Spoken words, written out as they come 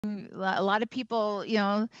a lot of people,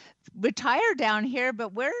 retire down here,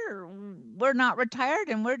 but we're not retired,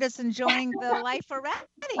 and we're just enjoying the life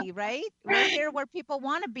already, right? We're here where people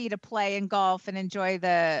want to be, to play and golf and enjoy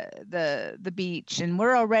the beach, and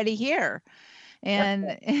we're already here.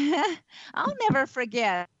 And I'll never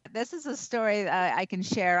forget. This is a story I can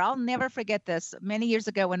share. I'll never forget this. Many years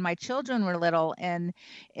ago, when my children were little, and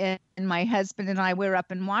my husband and I were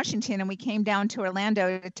up in Washington, and we came down to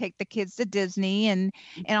Orlando to take the kids to Disney. And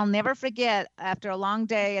I'll never forget, after a long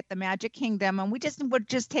day at the Magic Kingdom, and we're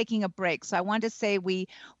just taking a break. So I wanted to say we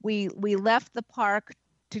left the park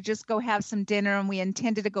to just go have some dinner, and we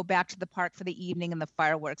intended to go back to the park for the evening and the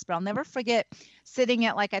fireworks. But I'll never forget sitting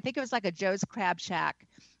at, like, I think it was like a Joe's Crab Shack,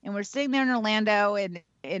 and we're sitting there in Orlando, and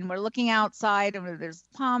we're looking outside, and there's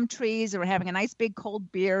palm trees, and we're having a nice big cold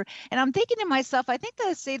beer. And I'm thinking to myself, I think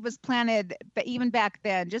the seed was planted even back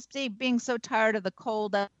then, just being so tired of the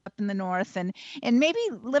cold up in the north, and maybe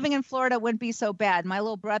living in Florida wouldn't be so bad. My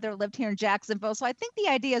little brother lived here in Jacksonville, so I think the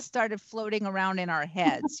idea started floating around in our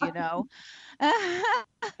heads, That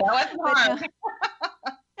was hard.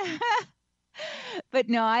 But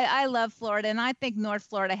no, I love Florida, and I think North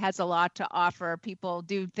Florida has a lot to offer. People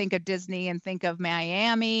do think of Disney and think of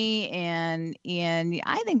Miami, and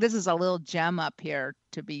I think this is a little gem up here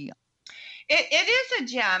to be. It is a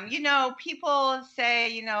gem. People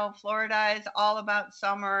say, Florida is all about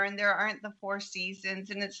summer and there aren't the four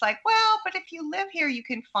seasons. And it's like, well, but if you live here, you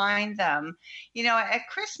can find them. At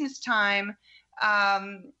Christmas time,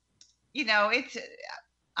 it's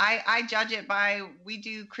I judge it by, we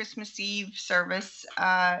do Christmas Eve service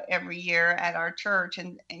every year at our church,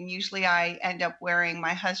 and usually I end up wearing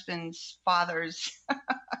my husband's father's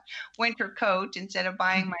winter coat instead of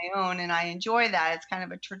buying my own, and I enjoy that. It's kind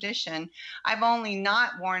of a tradition. I've only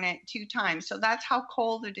not worn it 2 times, so that's how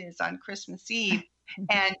cold it is on Christmas Eve.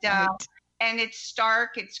 And and it's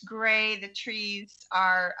stark, it's gray, the trees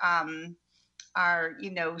are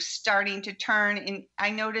starting to turn. And I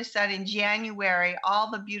noticed that in January, all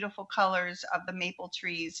the beautiful colors of the maple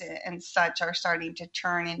trees and such are starting to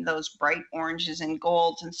turn in those bright oranges and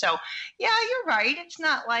golds. And so, yeah, you're right. It's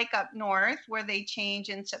not like up north where they change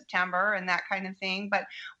in September and that kind of thing, but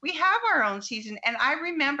we have our own season. And I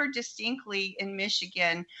remember distinctly in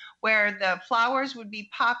Michigan where the flowers would be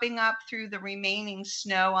popping up through the remaining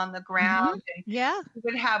snow on the ground. And we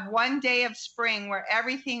would have one day of spring where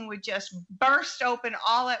everything would just burst open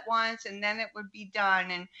all at once, and then it would be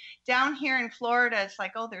done. And down here in Florida, it's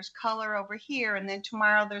like, oh, there's color over here, and then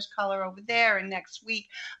tomorrow there's color over there, and next week,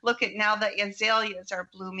 look at, now the azaleas are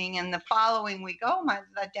blooming, and the following week,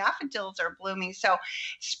 the daffodils are blooming. So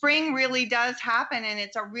spring really does happen, and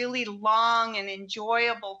it's a really long and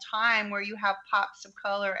enjoyable time where you have pops of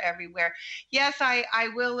color everywhere. Yes, I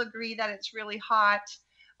will agree that it's really hot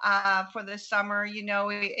for the summer.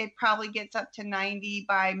 It probably gets up to 90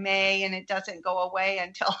 by May, and it doesn't go away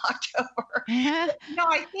until October.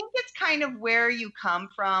 I think it's kind of where you come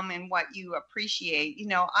from and what you appreciate.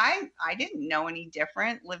 I didn't know any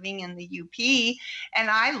different living in the UP, and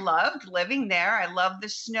I loved living there. I loved the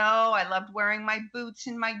snow. I loved wearing my boots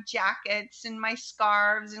and my jackets and my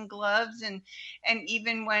scarves and gloves, and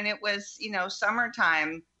even when it was,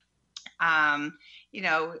 summertime,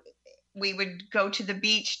 we would go to the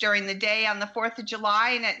beach during the day on the 4th of July,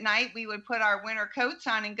 and at night we would put our winter coats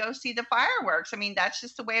on and go see the fireworks. I mean, that's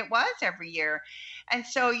just the way it was every year. And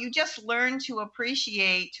so you just learn to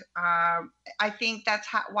appreciate, I think that's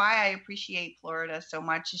why I appreciate Florida so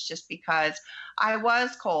much, is just because I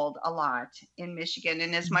was cold a lot in Michigan.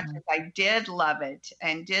 And as much as I did love it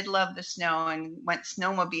and did love the snow and went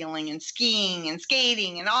snowmobiling and skiing and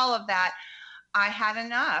skating and all of that, I had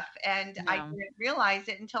enough, and I didn't realize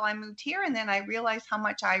it until I moved here. And then I realized how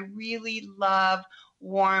much I really love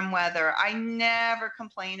warm weather. I never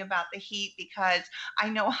complain about the heat because I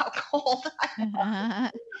know how cold I am.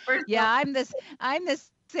 I'm this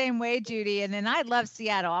same way, Judy. And then I love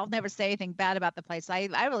Seattle. I'll never say anything bad about the place. I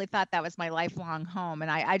really thought that was my lifelong home. And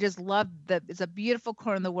I just love it's a beautiful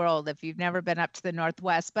corner of the world if you've never been up to the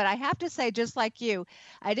Northwest. But I have to say, just like you,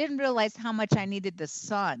 I didn't realize how much I needed the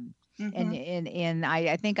sun. And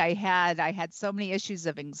I think I had so many issues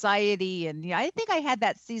of anxiety, and I think I had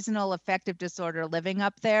that seasonal affective disorder living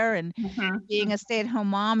up there and being a stay-at-home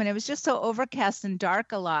mom, and it was just so overcast and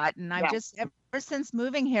dark a lot. And I've just, ever since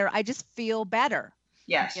moving here, I just feel better.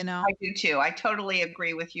 Yes, I do too. I totally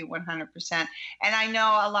agree with you 100%. And I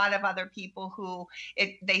know a lot of other people who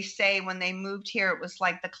they say when they moved here, it was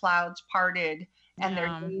like the clouds parted and their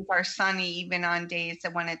Yeah. days are sunny even on days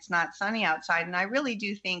that when it's not sunny outside. And I really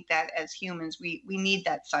do think that as humans, we need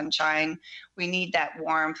that sunshine. We need that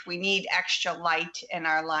warmth. We need extra light in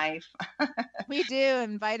our life. We do,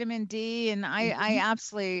 and vitamin D, and I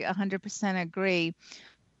absolutely 100% agree.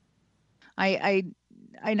 I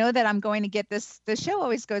I know that I'm going to get this. The show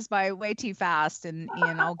always goes by way too fast, and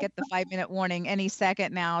I'll get the 5 minute warning any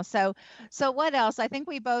second now. So what else? I think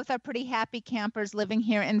we both are pretty happy campers living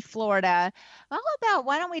here in Florida. How about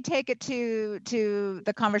why don't we take it to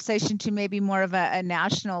the conversation to maybe more of a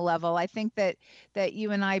national level? I think that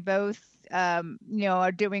you and I both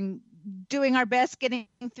are doing our best getting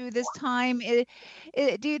through this time.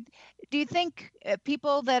 Do you think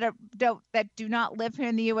people that do not live here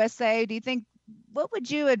in the USA, do you think what would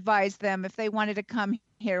you advise them if they wanted to come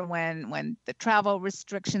here when the travel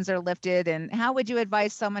restrictions are lifted? And how would you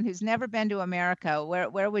advise someone who's never been to America?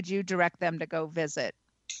 Where would you direct them to go visit?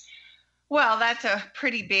 Well, that's a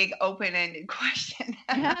pretty big open-ended question.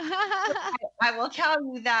 I will tell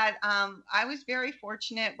you that I was very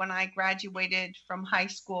fortunate when I graduated from high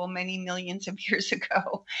school many millions of years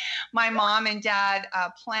ago. My mom and dad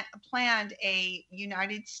planned a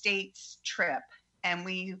United States trip, and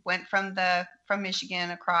we went from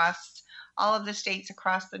Michigan across all of the states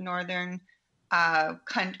across the northern of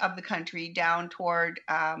the country down toward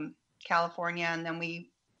California, and then we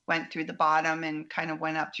went through the bottom and kind of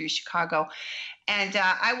went up through Chicago. And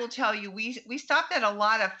I will tell you, we stopped at a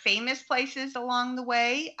lot of famous places along the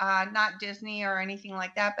way, not Disney or anything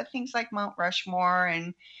like that, but things like Mount Rushmore,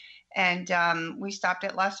 and we stopped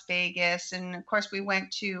at Las Vegas, and of course we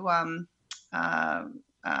went to uh,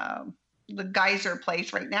 the geyser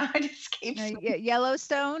place right now. It escapes me.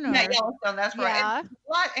 Yellowstone Yeah, or Yellowstone, that's right. yeah. And a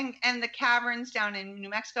lot, and the caverns down in New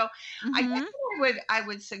Mexico. I Mm-hmm. guess I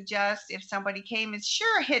would suggest if somebody came, is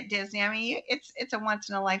sure hit Disney. I mean, it's a once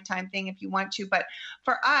in a lifetime thing if you want to. But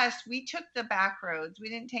for us, we took the back roads. We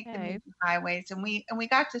didn't take the Okay. main highways, and we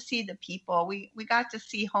got to see the people. We got to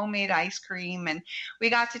see homemade ice cream, and we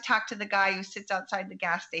got to talk to the guy who sits outside the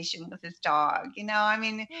gas station with his dog. I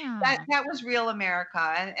mean, Yeah. that was real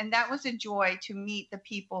America, and that was a joy to meet the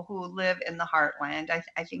people who live in the heartland.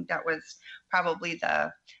 I think that was probably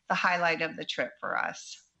the highlight of the trip for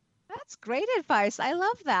us. That's great advice. I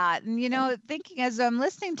love that. And thinking as I'm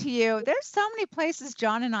listening to you, there's so many places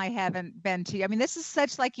John and I haven't been to. I mean, this is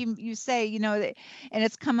such like you say, and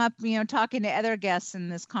it's come up, talking to other guests in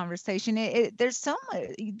this conversation. There's so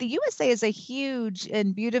much. The USA is a huge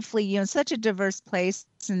and beautifully, such a diverse place,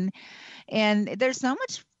 and there's so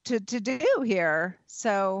much to do here.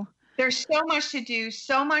 So there's so much to do,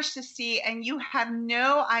 so much to see, and you have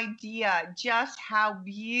no idea just how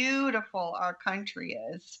beautiful our country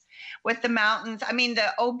is with the mountains. I mean,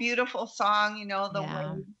 the Oh Beautiful song, the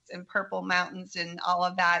yeah. waves and purple mountains and all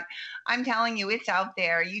of that. I'm telling you, it's out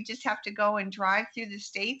there. You just have to go and drive through the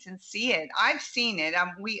states and see it. I've seen it.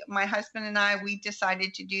 My husband and I, we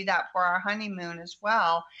decided to do that for our honeymoon as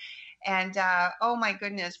well. And oh my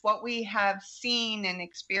goodness, what we have seen and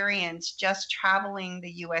experienced just traveling the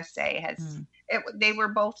USA they were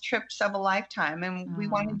both trips of a lifetime, and we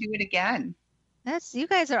want to do it again. You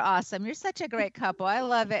guys are awesome. You're such a great couple. I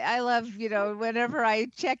love it. I love, whenever I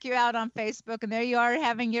check you out on Facebook and there you are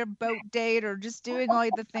having your boat date or just doing all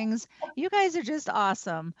the things. You guys are just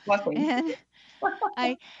awesome. Nothing. And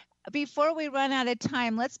I before we run out of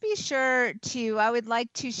time, let's be sure I would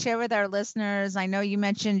like to share with our listeners. I know you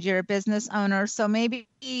mentioned you're a business owner, so maybe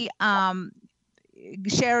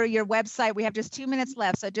share your website. We have just 2 minutes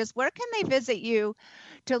left. So just where can they visit you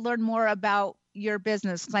to learn more about your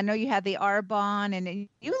business? Because I know you have the Arbonne, and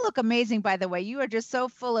you look amazing, by the way. You are just so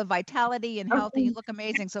full of vitality and health, and you look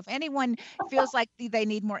amazing. So if anyone feels like they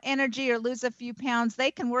need more energy or lose a few pounds,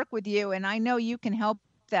 they can work with you, and I know you can help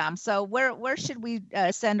them. So where should we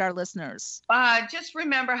send our listeners? Just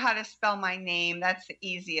remember how to spell my name. That's the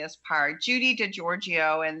easiest part. Judy Di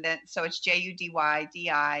Georgio, and then so it's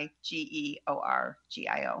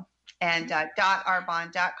JUDYDIGEORGIO. And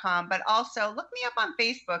 .arbonne.com, but also look me up on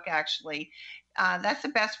Facebook, actually. That's the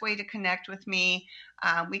best way to connect with me.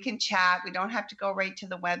 We can chat. We don't have to go right to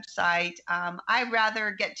the website. I'd rather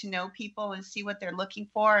get to know people and see what they're looking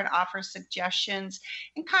for and offer suggestions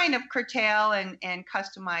and kind of curtail and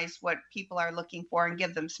customize what people are looking for and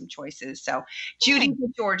give them some choices. So Judy Di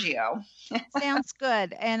Georgio. Sounds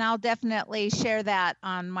good. And I'll definitely share that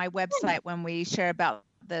on my website when we share about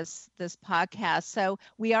this podcast. So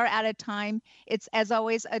we are out of time. It's, as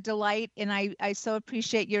always, a delight, and I so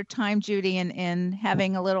appreciate your time, Judy, and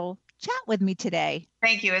having a little chat with me today.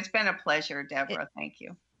 Thank you. It's been a pleasure, Deborah. Thank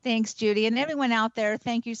you. Thanks, Judy. And everyone out there,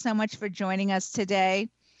 thank you so much for joining us today.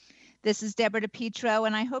 This is Deborah DePietro,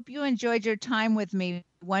 and I hope you enjoyed your time with me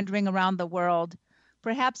wandering around the world.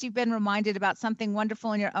 Perhaps you've been reminded about something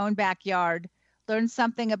wonderful in your own backyard, learned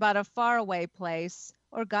something about a faraway place,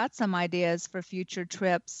 or got some ideas for future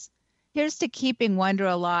trips. Here's to keeping wonder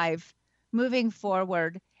alive, moving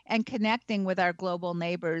forward, and connecting with our global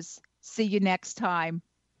neighbors. See you next time.